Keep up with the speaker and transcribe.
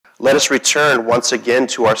let us return once again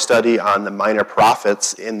to our study on the minor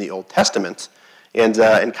prophets in the Old Testament. And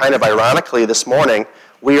kind of ironically this morning,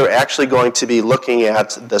 we are actually going to be looking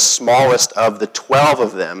at the smallest of the 12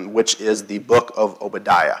 of them, which is the book of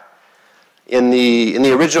Obadiah. In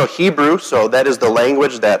the original Hebrew, so that is the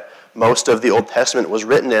language that most of the Old Testament was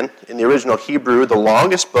written in. In the original Hebrew, the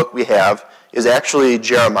longest book we have is actually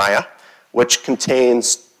Jeremiah, which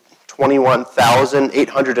contains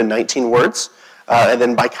 21,819 words. And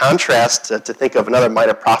then by contrast, to think of another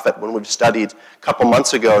minor prophet when we've studied a couple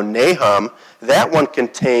months ago, Nahum, that one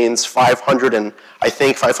contains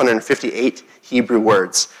 558 Hebrew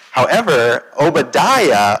words. However,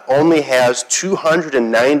 Obadiah only has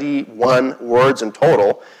 291 words in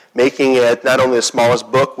total, making it not only the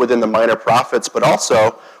smallest book within the minor prophets, but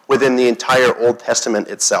also within the entire Old Testament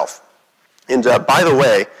itself. And by the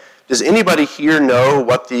way, does anybody here know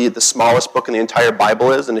what the smallest book in the entire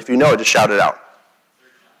Bible is? And if you know it, just shout it out.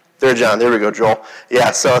 3 John, there we go, Joel.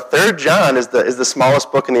 Yeah, so 3 John is the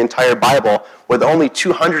smallest book in the entire Bible with only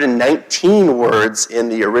 219 words in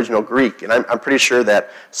the original Greek. And I'm pretty sure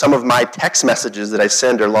that some of my text messages that I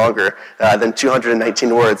send are longer than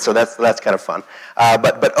 219 words, so that's kind of fun.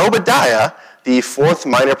 But Obadiah, the fourth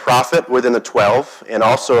minor prophet within the 12, and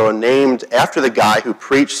also named after the guy who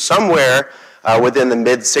preached somewhere within the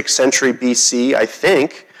mid-6th century BC, I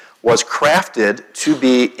think, was crafted to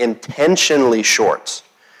be intentionally short.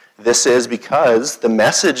 This is because the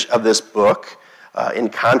message of this book, in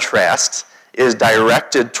contrast, is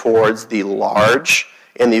directed towards the large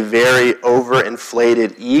and the very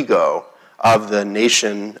overinflated ego of the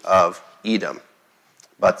nation of Edom.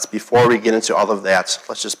 But before we get into all of that,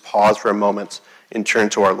 let's just pause for a moment and turn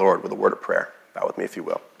to our Lord with a word of prayer. Bow with me if you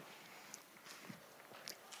will.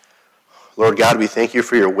 Lord God, we thank you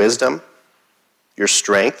for your wisdom, your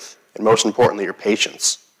strength, and most importantly, your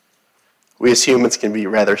patience. We as humans can be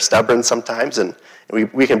rather stubborn sometimes, and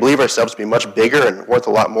we can believe ourselves to be much bigger and worth a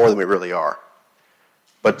lot more than we really are.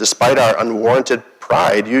 But despite our unwarranted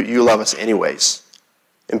pride, you love us anyways.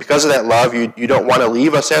 And because of that love, you don't want to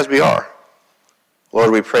leave us as we are. Lord,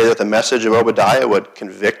 we pray that the message of Obadiah would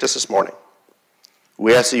convict us this morning.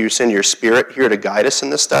 We ask that you send your Spirit here to guide us in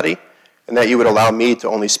this study, and that you would allow me to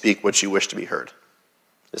only speak what you wish to be heard.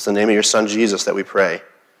 It's in the name of your Son, Jesus, that we pray.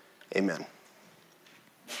 Amen.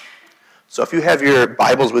 So if you have your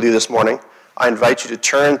Bibles with you this morning, I invite you to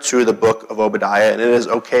turn to the book of Obadiah, and it is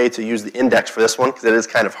okay to use the index for this one because it is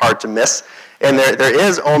kind of hard to miss. And there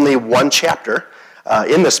is only one chapter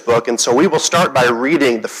in this book, and so we will start by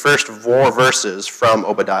reading the first 4 verses from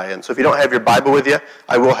Obadiah. And so if you don't have your Bible with you,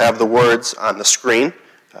 I will have the words on the screen.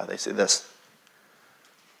 They say this: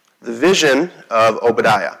 The vision of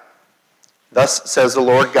Obadiah. Thus says the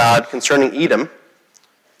Lord God concerning Edom,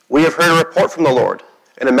 we have heard a report from the Lord,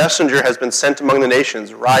 and a messenger has been sent among the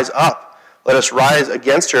nations. Rise up, let us rise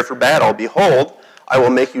against her for battle. Behold, I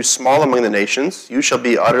will make you small among the nations. You shall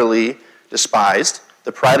be utterly despised.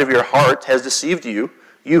 The pride of your heart has deceived you,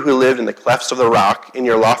 you who lived in the clefts of the rock, in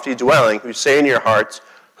your lofty dwelling, who say in your hearts,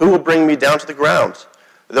 who will bring me down to the ground?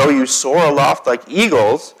 Though you soar aloft like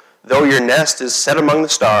eagles, though your nest is set among the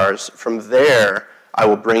stars, from there I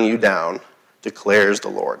will bring you down, declares the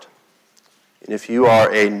Lord. And if you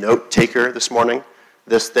are a note taker this morning,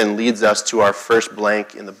 this then leads us to our first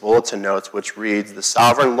blank in the bulletin notes, which reads, the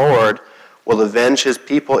sovereign Lord will avenge his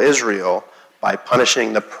people Israel by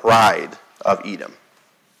punishing the pride of Edom.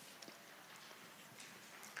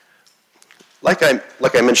 Like I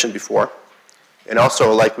mentioned before, and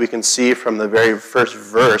also like we can see from the very first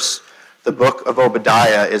verse, the book of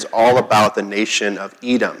Obadiah is all about the nation of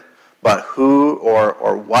Edom. But who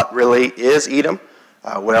or what really is Edom?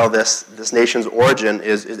 Well, this nation's origin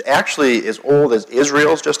is actually as old as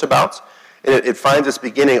Israel's just about. And it finds its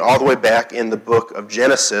beginning all the way back in the book of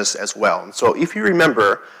Genesis as well. And so if you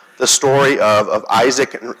remember the story of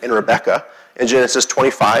Isaac and Rebekah in Genesis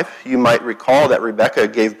 25, you might recall that Rebekah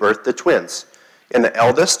gave birth to twins. And the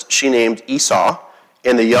eldest she named Esau,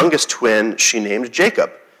 and the youngest twin she named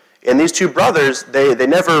Jacob. And these two brothers, they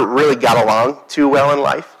never really got along too well in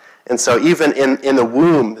life. And so even in the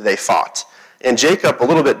womb, they fought. And Jacob, a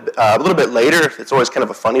little bit later, it's always kind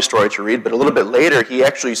of a funny story to read, but a little bit later, he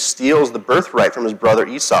actually steals the birthright from his brother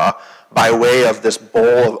Esau by way of this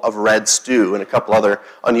bowl of red stew and a couple other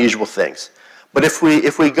unusual things. But if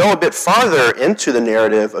we go a bit farther into the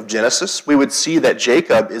narrative of Genesis, we would see that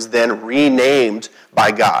Jacob is then renamed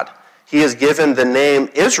by God. He is given the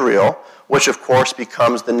name Israel, which of course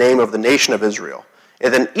becomes the name of the nation of Israel.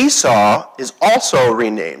 And then Esau is also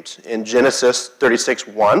renamed. In Genesis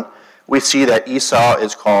 36:1, we see that Esau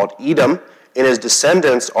is called Edom, and his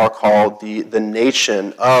descendants are called the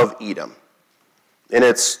nation of Edom. And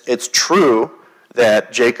it's true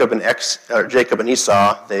that Jacob and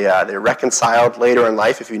Esau, they reconciled later in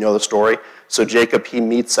life, if you know the story. So Jacob, he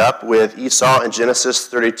meets up with Esau in Genesis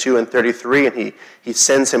 32 and 33, and he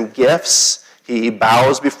sends him gifts. He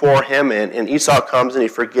bows before him, and Esau comes and he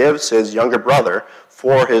forgives his younger brother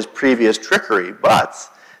for his previous trickery. But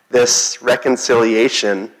this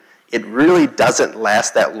reconciliation, it really doesn't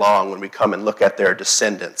last that long when we come and look at their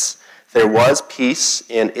descendants. There was peace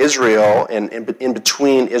in Israel, in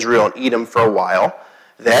between Israel and Edom for a while.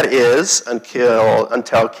 That is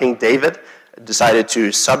until King David decided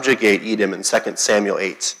to subjugate Edom in 2 Samuel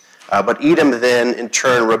 8. But Edom then, in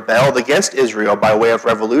turn, rebelled against Israel by way of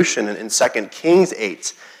revolution in 2 Kings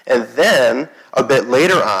 8. And then, a bit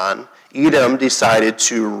later on, Edom decided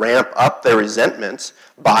to ramp up their resentment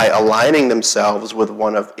by aligning themselves with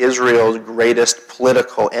one of Israel's greatest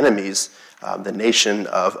political enemies, the nation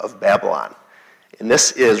of Babylon. And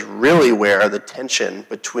this is really where the tension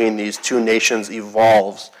between these two nations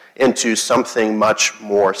evolves into something much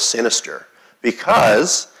more sinister.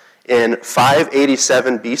 Because in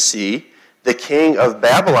 587 BC, the king of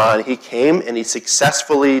Babylon, he came and he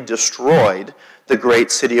successfully destroyed the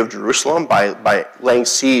great city of Jerusalem by laying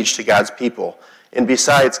siege to God's people. And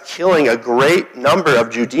besides killing a great number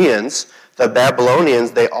of Judeans, the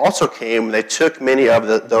Babylonians, they also came and they took many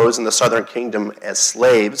of those in the southern kingdom as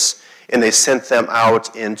slaves, and they sent them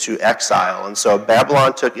out into exile. And so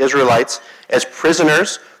Babylon took Israelites as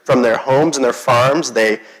prisoners from their homes and their farms.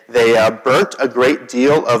 They burnt a great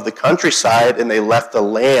deal of the countryside, and they left the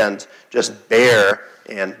land just bare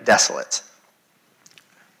and desolate.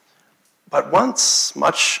 But once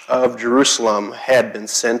much of Jerusalem had been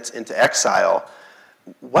sent into exile,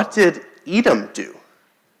 what did Edom do?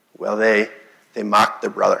 Well, they mocked their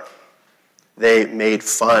brother. They made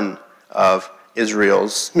fun of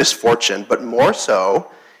Israel's misfortune, but more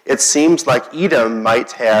so, it seems like Edom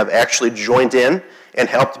might have actually joined in and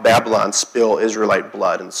helped Babylon spill Israelite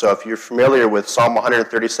blood. And so if you're familiar with Psalm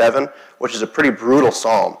 137, which is a pretty brutal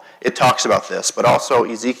psalm, it talks about this, but also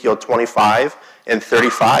Ezekiel 25 and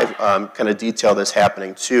 35 kind of detail this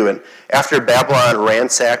happening too. And after Babylon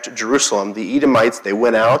ransacked Jerusalem, the Edomites, they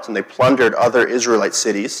went out and they plundered other Israelite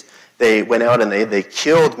cities. They went out and they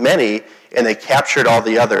killed many, and they captured all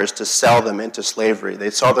the others to sell them into slavery. They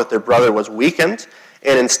saw that their brother was weakened,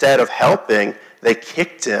 and instead of helping, they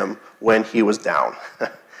kicked him when he was down.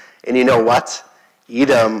 And you know what?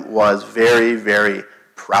 Edom was very, very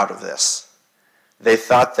proud of this. They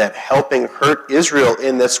thought that helping hurt Israel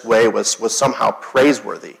in this way was somehow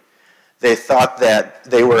praiseworthy. They thought that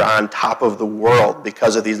they were on top of the world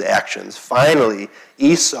because of these actions. Finally,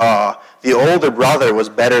 Esau, the older brother, was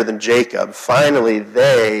better than Jacob. Finally,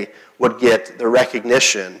 they would get the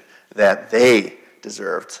recognition that they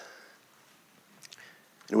deserved.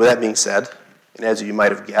 And with that being said, and as you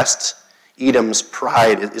might have guessed, Edom's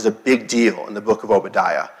pride is a big deal in the book of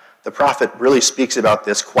Obadiah. The prophet really speaks about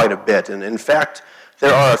this quite a bit. And in fact,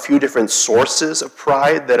 there are a few different sources of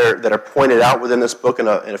pride that are pointed out within this book in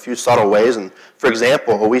a few subtle ways. And for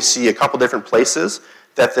example, we see a couple different places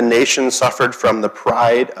that the nation suffered from the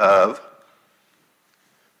pride of...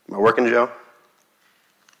 Am I working, Joe?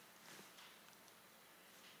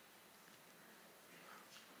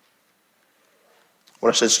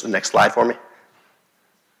 Want to switch to the next slide for me?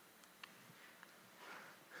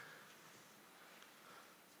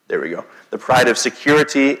 There we go. The pride of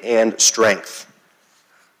security and strength.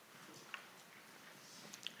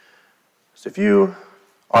 So if you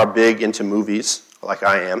are big into movies, like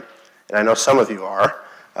I am, and I know some of you are,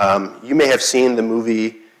 you may have seen the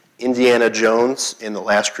movie Indiana Jones and the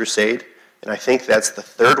Last Crusade, and I think that's the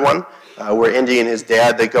third one, where Indy and his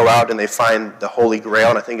dad, they go out and they find the Holy Grail,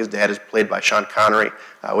 and I think his dad is played by Sean Connery,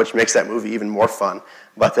 which makes that movie even more fun.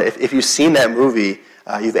 But if you've seen that movie,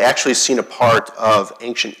 you've actually seen a part of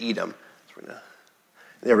ancient Edom.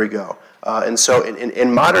 There we go. And so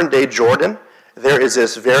in modern-day Jordan, there is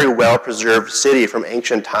this very well-preserved city from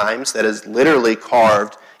ancient times that is literally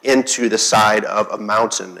carved into the side of a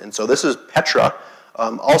mountain. And so this is Petra,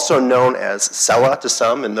 also known as Sela to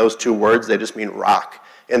some, and those two words, they just mean rock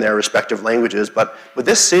in their respective languages. But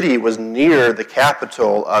this city was near the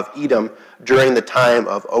capital of Edom during the time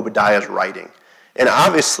of Obadiah's writing. And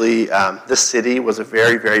obviously, this city was a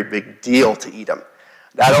very, very big deal to Edom.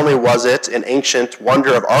 Not only was it an ancient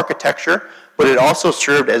wonder of architecture, but it also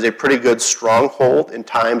served as a pretty good stronghold in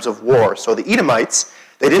times of war. So the Edomites,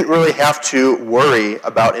 they didn't really have to worry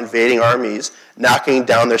about invading armies knocking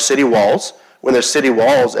down their city walls, when their city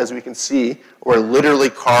walls, as we can see, were literally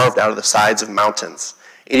carved out of the sides of mountains.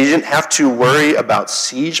 And you didn't have to worry about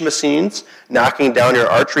siege machines knocking down your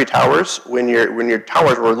archery towers when your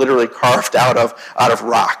towers were literally carved out of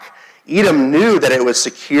rock. Edom knew that it was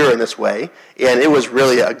secure in this way, and it was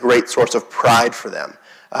really a great source of pride for them.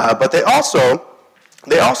 But they also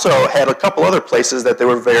had a couple other places that they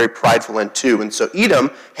were very prideful in too. And so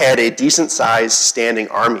Edom had a decent-sized standing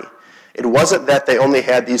army. It wasn't that they only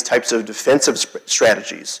had these types of defensive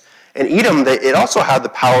strategies. And Edom, it also had the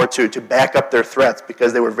power to back up their threats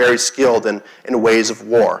because they were very skilled in ways of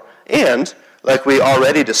war. And, like we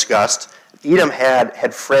already discussed, Edom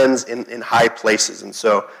had friends in high places. And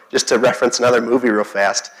so, just to reference another movie real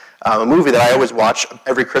fast, a movie that I always watch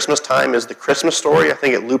every Christmas time is The Christmas Story. I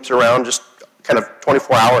think it loops around just kind of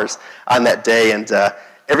 24 hours on that day. And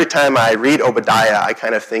every time I read Obadiah, I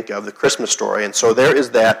kind of think of The Christmas Story. And so there is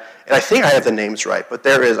that, and I think I have the names right, but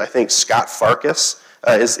there is, I think, Scott Farkas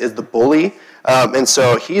is the bully. And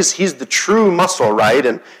so he's the true muscle, right?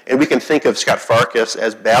 And we can think of Scott Farkas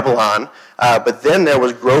as Babylon. But then there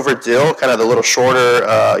was Grover Dill, kind of the little shorter,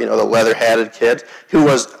 the leather-hatted kid, who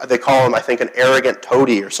was, they call him, I think, an arrogant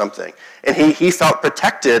toady or something. And he felt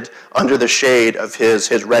protected under the shade of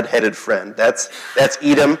his red-headed friend. That's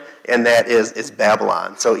Edom, and that is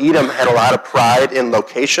Babylon. So Edom had a lot of pride in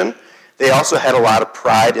location. They also had a lot of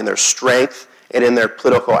pride in their strength and in their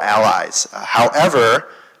political allies. However,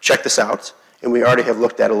 check this out, and we already have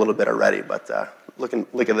looked at it a little bit already, but look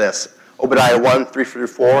at this. Obadiah 1, 3 through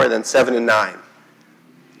 4, and then 7 and 9.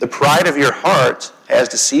 The pride of your heart has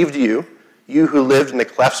deceived you, you who lived in the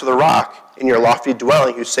clefts of the rock, in your lofty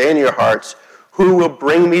dwelling, who say in your hearts, who will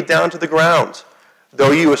bring me down to the ground?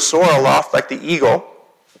 Though you soar aloft like the eagle,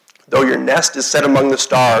 though your nest is set among the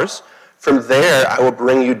stars, from there I will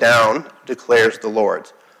bring you down, declares the Lord.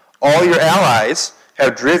 All your allies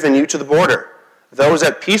have driven you to the border. Those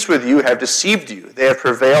at peace with you have deceived you. They have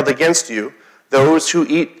prevailed against you. Those who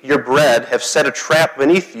eat your bread have set a trap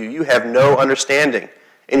beneath you. You have no understanding.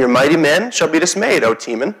 And your mighty men shall be dismayed, O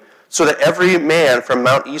Teman, so that every man from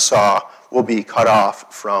Mount Esau will be cut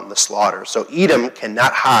off from the slaughter. So Edom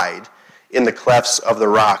cannot hide in the clefts of the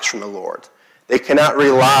rocks from the Lord. They cannot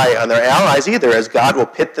rely on their allies either, as God will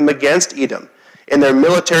pit them against Edom. And their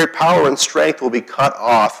military power and strength will be cut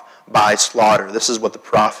off by slaughter. This is what the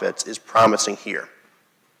prophet is promising here.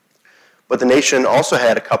 But the nation also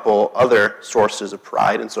had a couple other sources of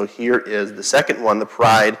pride, and so here is the second one, the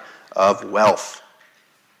pride of wealth.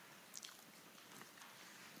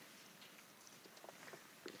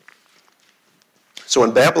 So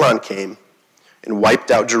when Babylon came and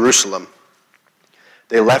wiped out Jerusalem,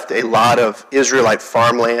 they left a lot of Israelite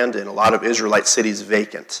farmland and a lot of Israelite cities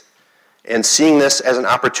vacant. And seeing this as an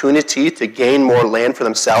opportunity to gain more land for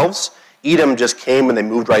themselves, Edom just came and they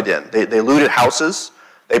moved right in. They looted houses,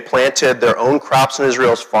 they planted their own crops in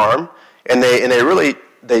Israel's farm, and they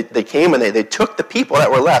came and they took the people that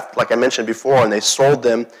were left, like I mentioned before, and they sold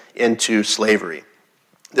them into slavery.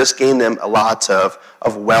 This gained them a lot of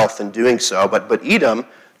wealth in doing so, but Edom,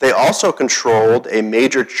 they also controlled a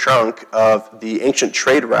major chunk of the ancient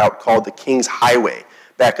trade route called the King's Highway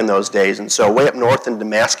back in those days. And so way up north in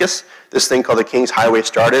Damascus, this thing called the King's Highway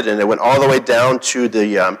started, and it went all the way down to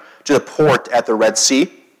the port at the Red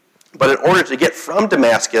Sea. But in order to get from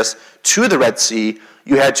Damascus to the Red Sea,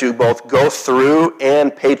 you had to both go through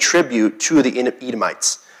and pay tribute to the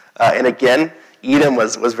Edomites. And again, Edom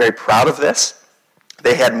was very proud of this.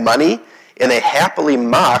 They had money, and they happily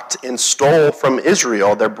mocked and stole from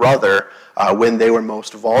Israel, their brother, when they were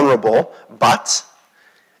most vulnerable. But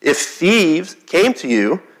if thieves came to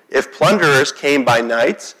you, if plunderers came by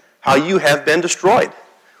night, how you have been destroyed.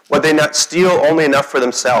 Would they not steal only enough for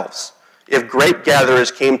themselves? If grape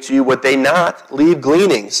gatherers came to you, would they not leave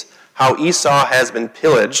gleanings? How Esau has been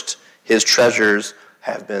pillaged, his treasures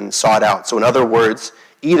have been sought out. So in other words,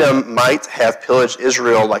 Edom might have pillaged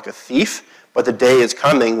Israel like a thief, but the day is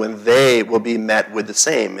coming when they will be met with the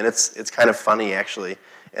same. And it's kind of funny, actually,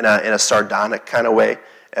 in a sardonic kind of way,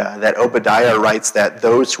 that Obadiah writes that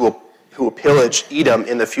those who will pillage Edom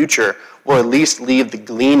in the future will at least leave the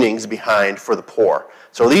gleanings behind for the poor.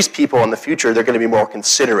 So these people in the future, they're going to be more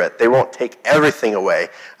considerate. They won't take everything away.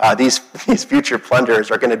 These future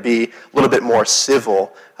plunderers are going to be a little bit more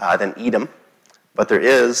civil than Edom. But there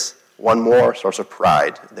is one more source of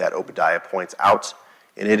pride that Obadiah points out,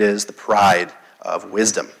 and it is the pride of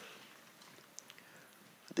wisdom.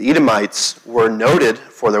 The Edomites were noted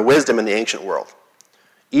for their wisdom in the ancient world.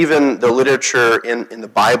 Even the literature in the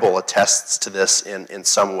Bible attests to this in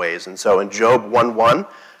some ways. And so in Job 1:1,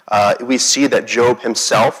 we see that Job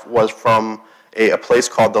himself was from a place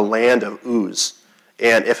called the land of Uz.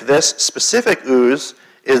 And if this specific Uz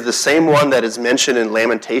is the same one that is mentioned in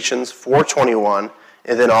Lamentations 4:21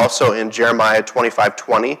 and then also in Jeremiah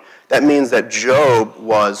 25:20, that means that Job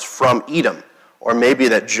was from Edom, or maybe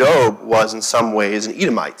that Job was in some ways an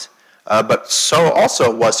Edomite. But so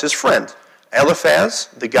also was his friend. Eliphaz,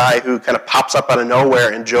 the guy who kind of pops up out of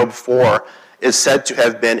nowhere in Job 4, is said to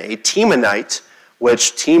have been a Temanite,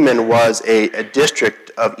 which Teman was a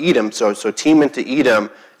district of Edom. So Teman to Edom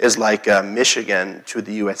is like Michigan to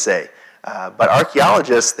the USA. But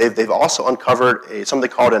archaeologists, they've also uncovered something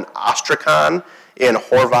called an ostrakhan in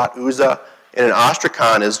Horvat Uzzah. And an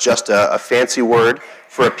ostrakhan is just a fancy word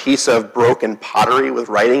for a piece of broken pottery with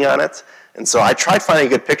writing on it. And so I tried finding a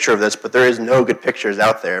good picture of this, but there is no good pictures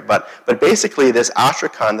out there. But basically, this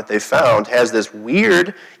ostrakhan that they found has this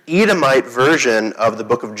weird Edomite version of the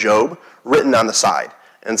book of Job written on the side.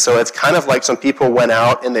 And so it's kind of like some people went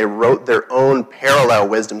out and they wrote their own parallel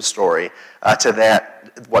wisdom story to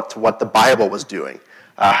what the Bible was doing.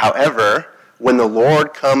 However, when the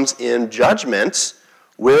Lord comes in judgment,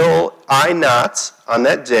 will I not, on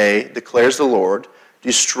that day, declares the Lord,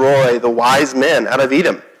 destroy the wise men out of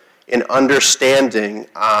Edom in understanding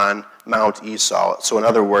on Mount Esau? So in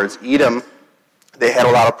other words, Edom, they had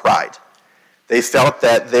a lot of pride. They felt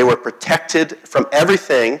that they were protected from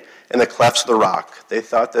everything in the clefts of the rock. They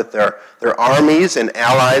thought that their armies and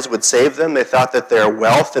allies would save them. They thought that their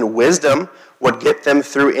wealth and wisdom would get them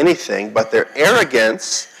through anything, but their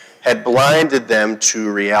arrogance had blinded them to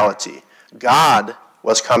reality. God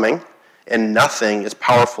was coming, and nothing is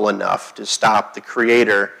powerful enough to stop the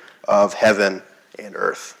creator of heaven and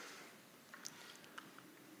earth.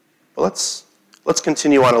 But let's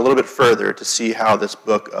continue on a little bit further to see how this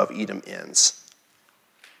book of Edom ends.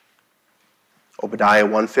 Obadiah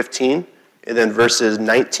 1:15, and then verses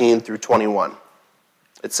 19 through 21.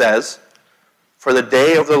 It says, "For the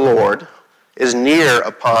day of the Lord is near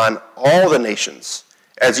upon all the nations.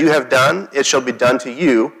 As you have done, it shall be done to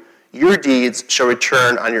you. Your deeds shall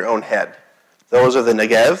return on your own head. Those of the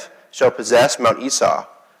Negev shall possess Mount Esau,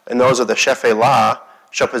 and those of the Shephelah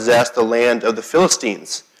shall possess the land of the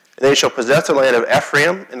Philistines. And they shall possess the land of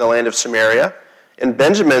Ephraim and the land of Samaria, and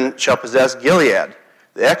Benjamin shall possess Gilead.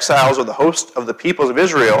 The exiles of the host of the peoples of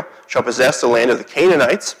Israel shall possess the land of the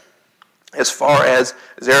Canaanites, as far as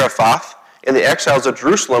Zarephath, and the exiles of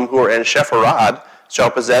Jerusalem who are in Sepharad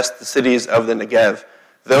shall possess the cities of the Negev.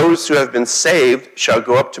 Those who have been saved shall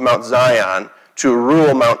go up to Mount Zion to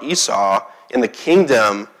rule Mount Esau, and the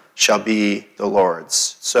kingdom shall be the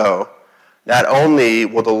Lord's." So, not only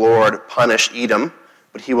will the Lord punish Edom,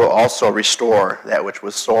 but he will also restore that which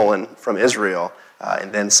was stolen from Israel,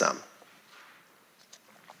 and then some.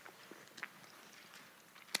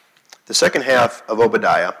 The second half of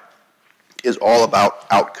Obadiah is all about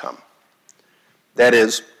outcome. That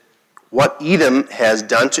is, what Edom has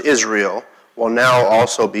done to Israel will now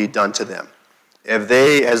also be done to them. As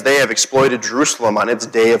they have exploited Jerusalem on its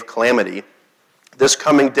day of calamity, this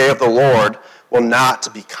coming day of the Lord will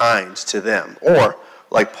not be kind to them. Or,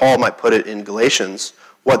 like Paul might put it in Galatians,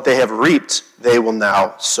 what they have reaped, they will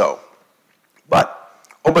now sow. But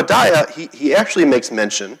Obadiah, he actually makes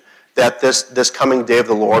mention that this coming day of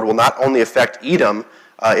the Lord will not only affect Edom,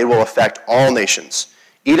 it will affect all nations.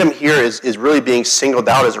 Edom here is really being singled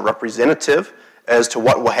out as a representative as to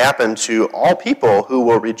what will happen to all people who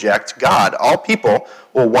will reject God. All people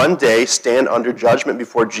will one day stand under judgment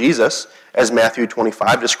before Jesus, as Matthew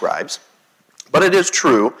 25 describes. But it is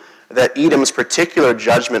true that Edom's particular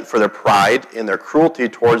judgment for their pride and their cruelty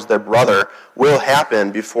towards their brother will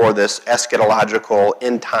happen before this eschatological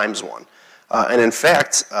end times one. And in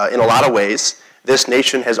fact, in a lot of ways, this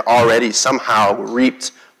nation has already somehow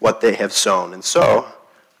reaped what they have sown. And so,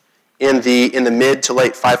 in the mid to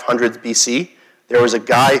late 500s BC, there was a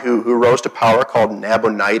guy who rose to power called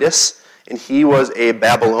Nabonidus, and he was a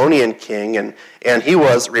Babylonian king, and he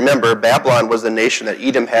was, remember, Babylon was the nation that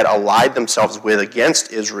Edom had allied themselves with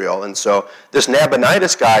against Israel. And so this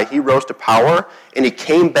Nabonidus guy, he rose to power, and he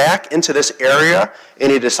came back into this area,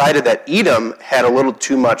 and he decided that Edom had a little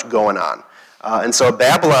too much going on. And so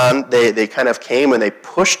Babylon, they kind of came and they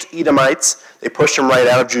pushed Edomites, they pushed them right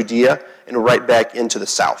out of Judea and right back into the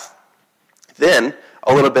south. Then,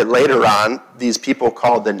 a little bit later on, these people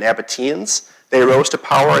called the Nabateans, they rose to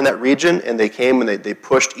power in that region, and they came and they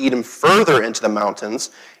pushed Edom further into the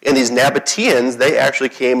mountains. And these Nabateans, they actually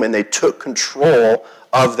came and they took control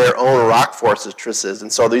of their own rock fortresses.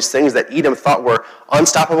 And so these things that Edom thought were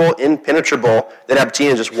unstoppable, impenetrable, the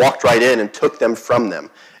Nabateans just walked right in and took them from them.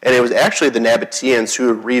 And it was actually the Nabateans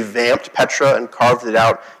who revamped Petra and carved it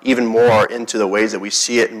out even more into the ways that we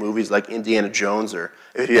see it in movies like Indiana Jones, or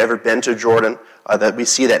if you've ever been to Jordan, that we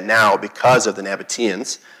see that now because of the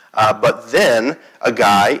Nabateans. But then a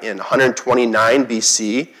guy in 129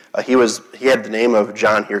 BC, he had the name of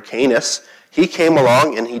John Hyrcanus. He came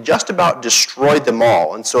along and he just about destroyed them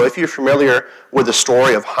all. And so if you're familiar with the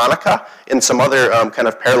story of Hanukkah and some other kind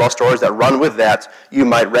of parallel stories that run with that, you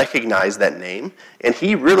might recognize that name. And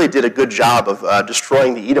he really did a good job of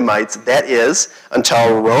destroying the Edomites, that is,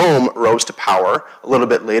 until Rome rose to power a little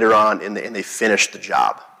bit later on and they finished the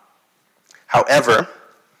job. However,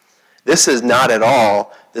 this is not at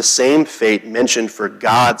all the same fate mentioned for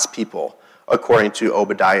God's people, according to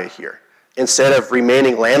Obadiah here. Instead of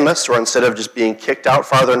remaining landless or instead of just being kicked out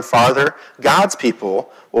farther and farther, God's people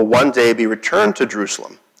will one day be returned to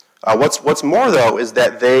Jerusalem. What's more, though, is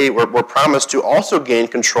that they were promised to also gain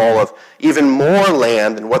control of even more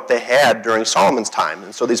land than what they had during Solomon's time.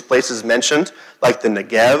 And so these places mentioned, like the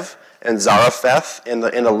Negev and Zarephath in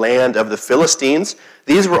the land of the Philistines,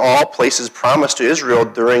 these were all places promised to Israel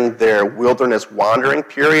during their wilderness wandering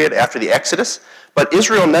period after the Exodus. But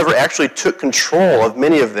Israel never actually took control of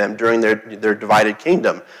many of them during their divided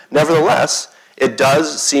kingdom. Nevertheless, it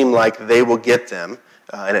does seem like they will get them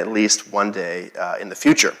in at least one day in the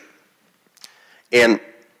future. And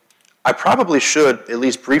I probably should at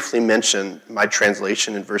least briefly mention my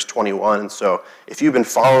translation in verse 21. And so if you've been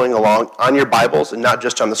following along on your Bibles and not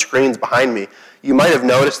just on the screens behind me, you might have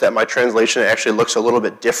noticed that my translation actually looks a little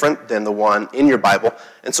bit different than the one in your Bible.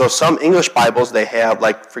 And so some English Bibles, they have,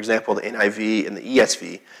 like, for example, the NIV and the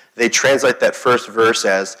ESV, they translate that first verse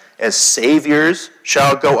as saviors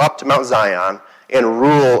shall go up to Mount Zion and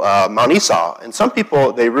rule Mount Esau. And some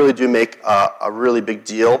people, they really do make a really big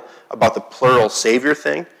deal about the plural savior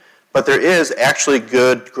thing. But there is actually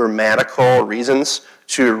good grammatical reasons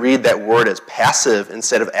to read that word as passive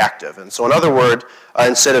instead of active. And so in other words,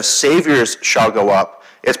 instead of saviors shall go up,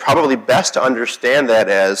 it's probably best to understand that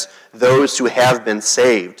as those who have been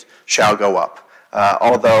saved shall go up.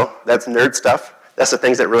 Although that's nerd stuff. That's the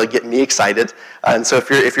things that really get me excited. And so if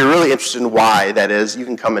you're really interested in why that is, you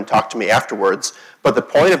can come and talk to me afterwards. But the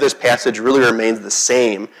point of this passage really remains the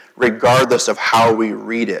same regardless of how we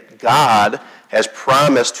read it. God has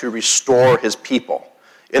promised to restore his people,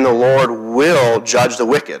 and the Lord will judge the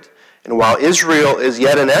wicked. And while Israel is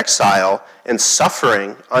yet in exile and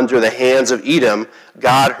suffering under the hands of Edom,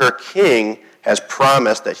 God, her king, has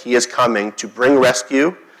promised that he is coming to bring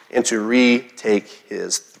rescue and to retake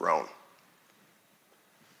his throne.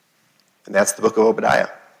 And that's the book of Obadiah.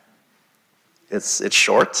 It's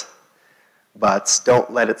short, but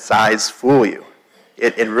don't let its size fool you.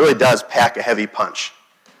 It really does pack a heavy punch.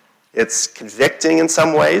 It's convicting in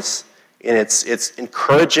some ways, and it's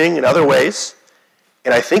encouraging in other ways.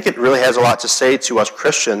 And I think it really has a lot to say to us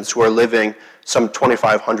Christians who are living some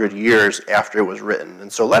 2,500 years after it was written. And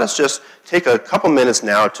so let us just take a couple minutes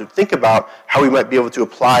now to think about how we might be able to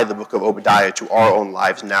apply the book of Obadiah to our own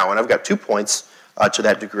lives now. And I've got 2 points to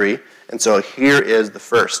that degree. And so here is the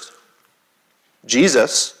first.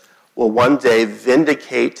 Jesus will one day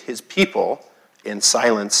vindicate his people and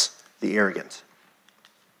silence the arrogant.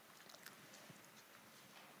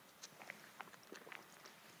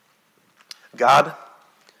 God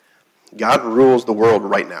rules the world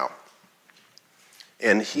right now.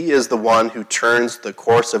 And he is the one who turns the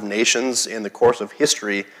course of nations and the course of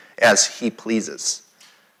history as he pleases.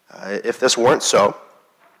 If this weren't so,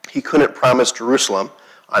 he couldn't promise Jerusalem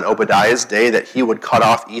on Obadiah's day that he would cut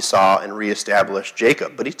off Esau and reestablish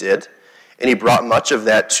Jacob, but he did. And he brought much of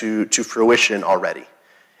that to fruition already.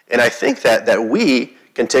 And I think that we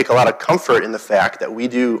can take a lot of comfort in the fact that we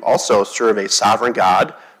do also serve a sovereign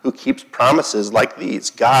God who keeps promises like these.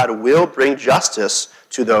 God will bring justice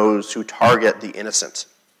to those who target the innocent.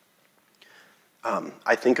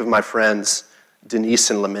 I think of my friends Denise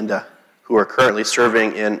and Laminda, who are currently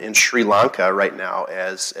serving in Sri Lanka right now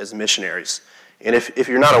as missionaries. And if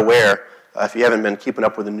you're not aware, if you haven't been keeping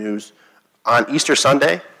up with the news, on Easter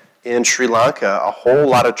Sunday in Sri Lanka, a whole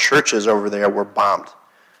lot of churches over there were bombed.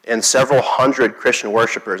 And several hundred Christian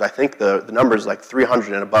worshipers, I think the number is like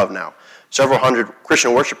 300 and above now, several hundred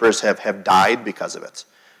Christian worshipers have died because of it.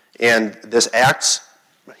 And this act,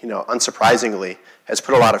 unsurprisingly, has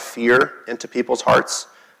put a lot of fear into people's hearts,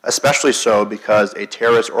 especially so because a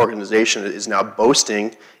terrorist organization is now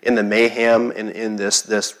boasting in the mayhem and in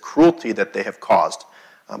this cruelty that they have caused.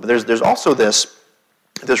 But there's also this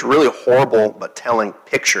really horrible but telling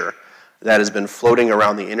picture that has been floating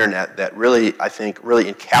around the internet that really, I think, really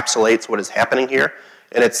encapsulates what is happening here.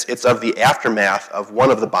 And it's of the aftermath of one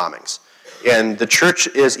of the bombings. And the church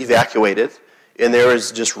is evacuated, and there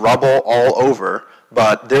is just rubble all over.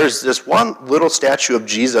 But there's this one little statue of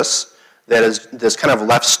Jesus that is this kind of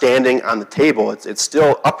left standing on the table. It's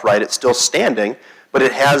still upright, it's still standing, but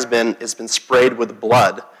it's been sprayed with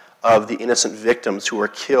blood of the innocent victims who were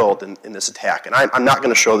killed in this attack. And I'm not going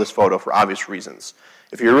to show this photo for obvious reasons.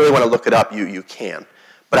 If you really want to look it up, you can.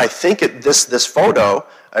 But I think this photo,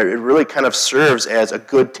 it really kind of serves as a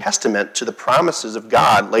good testament to the promises of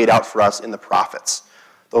God laid out for us in the prophets.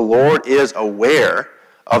 The Lord is aware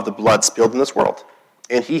of the blood spilled in this world.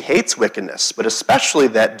 And he hates wickedness, but especially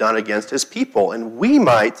that done against his people. And we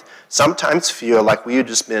might sometimes feel like we've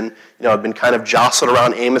just been kind of jostled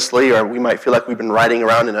around aimlessly, or we might feel like we've been riding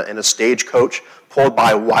around in a stagecoach pulled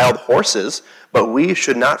by wild horses. But we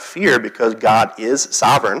should not fear, because God is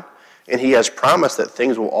sovereign, and he has promised that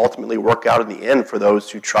things will ultimately work out in the end for those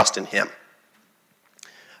who trust in him.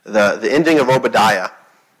 The ending of Obadiah,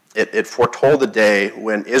 it foretold the day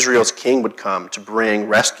when Israel's king would come to bring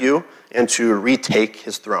rescue and to retake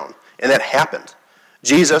his throne. And that happened.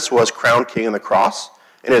 Jesus was crowned king on the cross.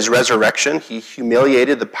 In his resurrection, he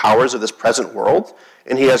humiliated the powers of this present world,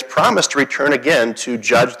 and he has promised to return again to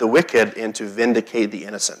judge the wicked and to vindicate the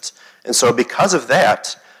innocent. And so because of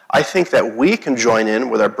that, I think that we can join in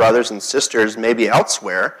with our brothers and sisters maybe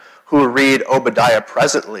elsewhere who read Obadiah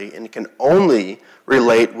presently and can only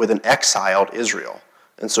relate with an exiled Israel.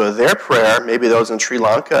 And so their prayer, maybe those in Sri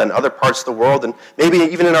Lanka and other parts of the world, and maybe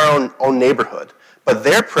even in our own neighborhood, but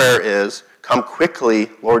their prayer is, "Come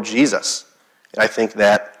quickly, Lord Jesus." And I think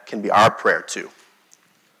that can be our prayer too.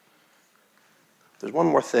 There's one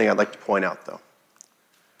more thing I'd like to point out, though.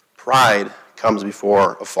 Pride comes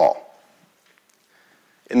before a fall.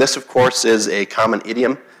 And this, of course, is a common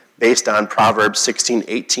idiom based on Proverbs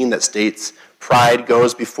 16:18 that states, "Pride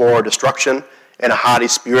goes before destruction, and a haughty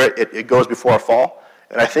spirit, it goes before a fall."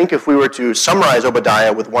 And I think if we were to summarize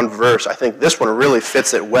Obadiah with one verse, I think this one really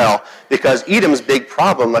fits it well, because Edom's big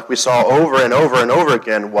problem, like we saw over and over and over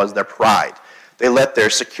again, was their pride. They let their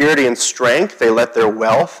security and strength, they let their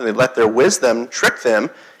wealth, and they let their wisdom trick them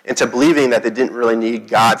into believing that they didn't really need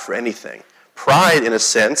God for anything. Pride, in a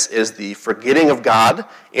sense, is the forgetting of God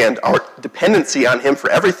and our dependency on him for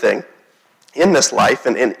everything in this life.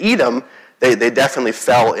 And in Edom, they definitely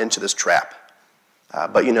fell into this trap.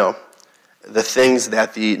 But the things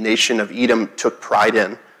that the nation of Edom took pride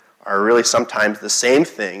in are really sometimes the same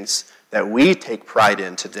things that we take pride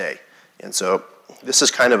in today. And so this is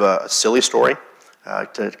kind of a silly story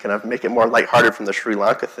to kind of make it more lighthearted from the Sri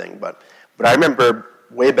Lanka thing. But I remember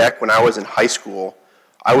way back when I was in high school,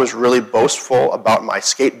 I was really boastful about my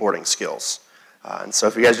skateboarding skills. And so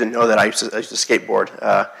if you guys didn't know that, I used to skateboard.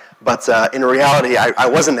 But in reality, I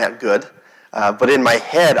wasn't that good. But in my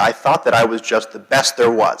head, I thought that I was just the best there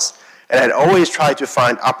was. And I'd always try to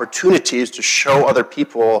find opportunities to show other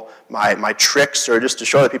people my tricks, or just to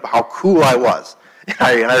show other people how cool I was.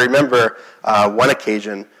 And I remember one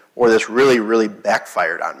occasion where this really, really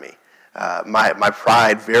backfired on me. My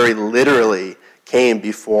pride very literally came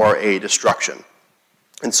before a destruction.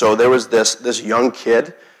 And so there was this young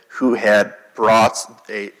kid who had brought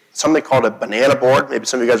something called a banana board. Maybe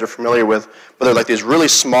some of you guys are familiar with, but they're like these really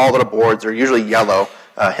small little boards. They're usually yellow,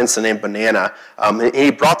 hence the name banana. And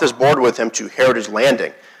he brought this board with him to Heritage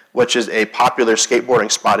Landing, which is a popular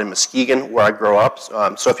skateboarding spot in Muskegon, where I grew up.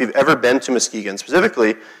 So if you've ever been to Muskegon,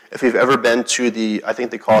 specifically, if you've ever been to I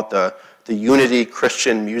think they call it the Unity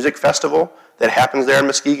Christian Music Festival that happens there in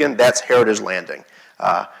Muskegon, that's Heritage Landing.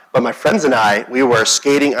 But my friends and I, we were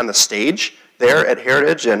skating on the stage there at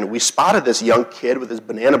Heritage, and we spotted this young kid with his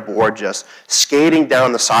banana board just skating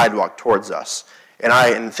down the sidewalk towards us.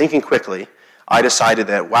 And thinking quickly, I decided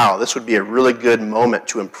that, wow, this would be a really good moment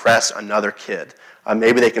to impress another kid.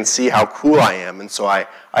 Maybe they can see how cool I am. And so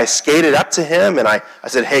I skated up to him, and I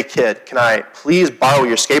said, "Hey, kid, can I please borrow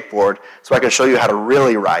your skateboard so I can show you how to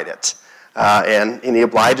really ride it?" And he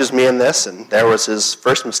obliges me in this, and there was his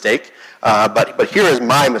first mistake. But here is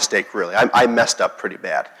my mistake, really. I messed up pretty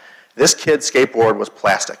bad. This kid's skateboard was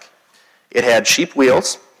plastic. It had cheap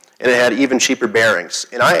wheels, and it had even cheaper bearings.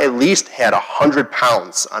 And I at least had 100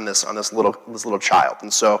 pounds on this little child.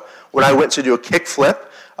 And so when I went to do a kick flip,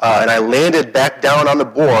 and I landed back down on the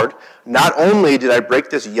board, not only did I break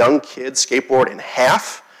this young kid's skateboard in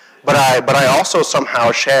half, but I also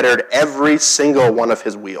somehow shattered every single one of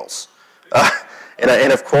his wheels.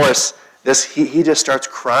 And of course, he just starts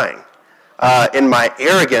crying. In my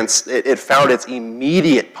arrogance, it found its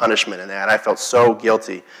immediate punishment in that. I felt so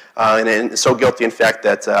guilty, and so guilty, in fact,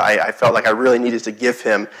 that I felt like I really needed to give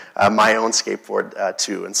him my own skateboard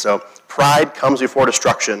too. And so pride comes before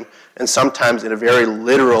destruction, and sometimes in a very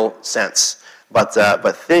literal sense. But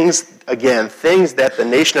things that the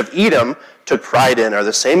nation of Edom took pride in are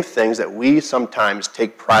the same things that we sometimes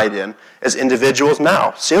take pride in as individuals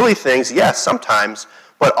now. Silly things, yes, sometimes,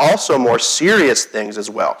 but also more serious things as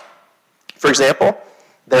well. For example,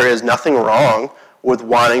 there is nothing wrong with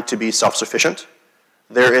wanting to be self-sufficient.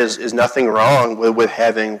 There is nothing wrong with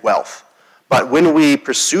having wealth. But when we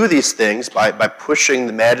pursue these things by pushing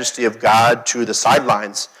the majesty of God to the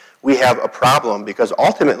sidelines, we have a problem, because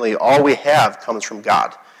ultimately all we have comes from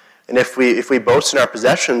God. And if we boast in our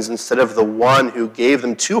possessions instead of the one who gave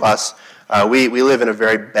them to us, we live in a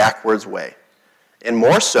very backwards way. And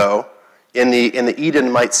more so, in the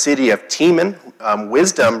Edomite city of Teman,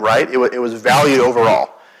 wisdom, right, it was valued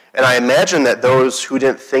overall. And I imagine that those who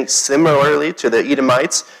didn't think similarly to the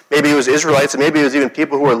Edomites, maybe it was Israelites, and maybe it was even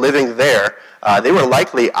people who were living there, they were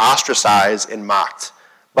likely ostracized and mocked.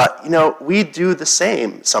 But, we do the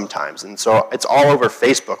same sometimes. And so it's all over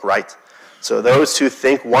Facebook, right? So those who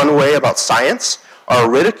think one way about science are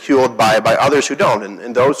ridiculed by others who don't.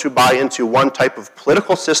 And those who buy into one type of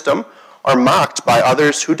political system are mocked by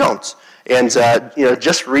others who don't. And,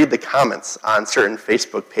 just read the comments on certain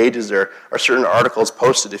Facebook pages or certain articles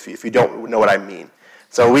posted if you don't know what I mean.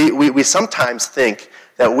 So we sometimes think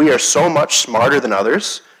that we are so much smarter than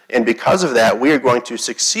others, and because of that, we are going to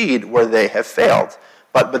succeed where they have failed.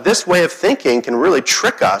 But this way of thinking can really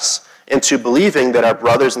trick us into believing that our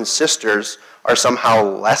brothers and sisters are somehow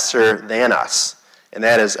lesser than us. And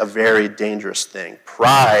that is a very dangerous thing.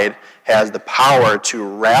 Pride has the power to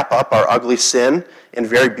wrap up our ugly sin in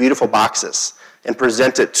very beautiful boxes and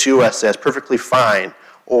present it to us as perfectly fine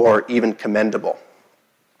or even commendable.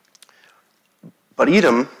 But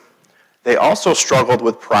Edom, they also struggled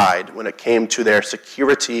with pride when it came to their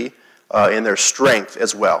security and their strength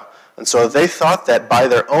as well. And so they thought that by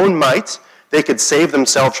their own might, they could save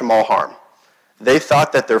themselves from all harm. They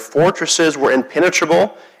thought that their fortresses were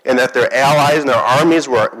impenetrable and that their allies and their armies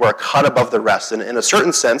were a cut above the rest. And in a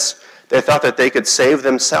certain sense, they thought that they could save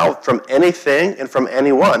themselves from anything and from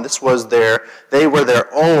anyone. They were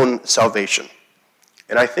their own salvation.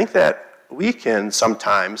 And I think that we can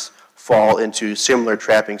sometimes fall into similar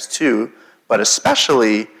trappings too, but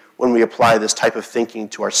especially when we apply this type of thinking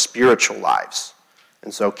to our spiritual lives.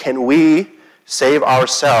 And so can we save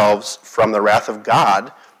ourselves from the wrath of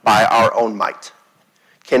God by our own might?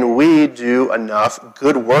 Can we do enough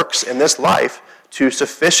good works in this life to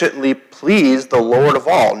sufficiently please the Lord of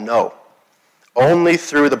all? No. Only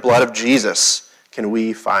through the blood of Jesus can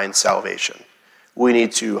we find salvation. We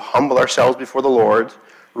need to humble ourselves before the Lord,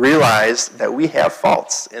 realize that we have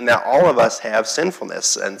faults and that all of us have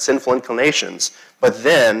sinfulness and sinful inclinations, but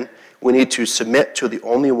then we need to submit to the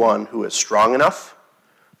only one who is strong enough,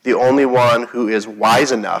 the only one who is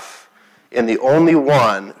wise enough, and the only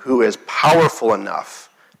one who is powerful enough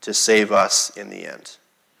to save us in the end.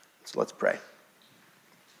 So let's pray.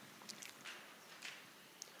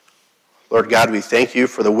 Lord God, we thank you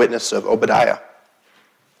for the witness of Obadiah.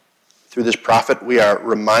 Through this prophet, we are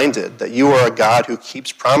reminded that you are a God who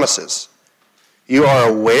keeps promises. You are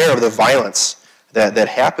aware of the violence that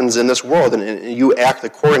happens in this world, and you act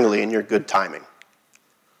accordingly in your good timing.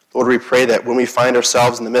 Lord, we pray that when we find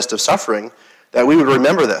ourselves in the midst of suffering, that we would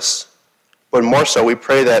remember this. But more so, we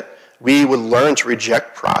pray that we would learn to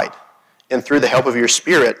reject pride, and through the help of your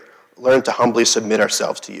Spirit, learn to humbly submit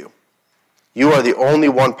ourselves to you. You are the only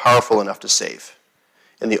one powerful enough to save.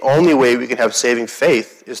 And the only way we can have saving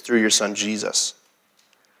faith is through your Son, Jesus.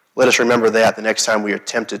 Let us remember that the next time we are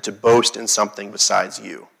tempted to boast in something besides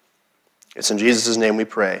you. It's in Jesus' name we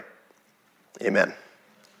pray. Amen.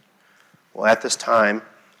 Well, at this time,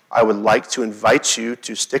 I would like to invite you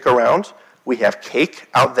to stick around. We have cake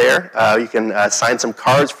out there. You can sign some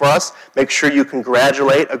cards for us. Make sure you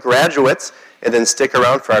congratulate a graduate, and then stick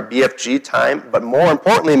around for our BFG time. But more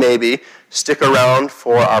importantly, maybe, stick around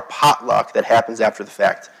for our potluck that happens after the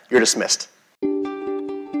fact. You're dismissed.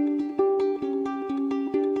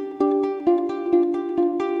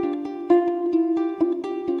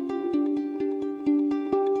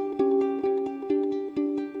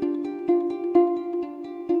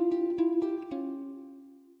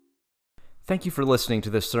 Thank you for listening to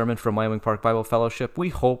this sermon from Wyoming Park Bible Fellowship. We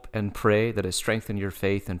hope and pray that it strengthened your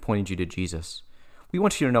faith and pointed you to Jesus. We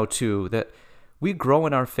want you to know, too, that we grow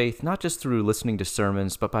in our faith not just through listening to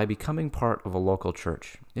sermons, but by becoming part of a local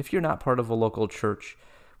church. If you're not part of a local church,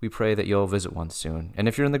 we pray that you'll visit one soon. And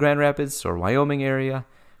if you're in the Grand Rapids or Wyoming area,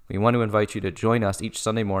 we want to invite you to join us each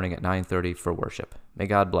Sunday morning at 9:30 for worship. May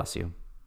God bless you.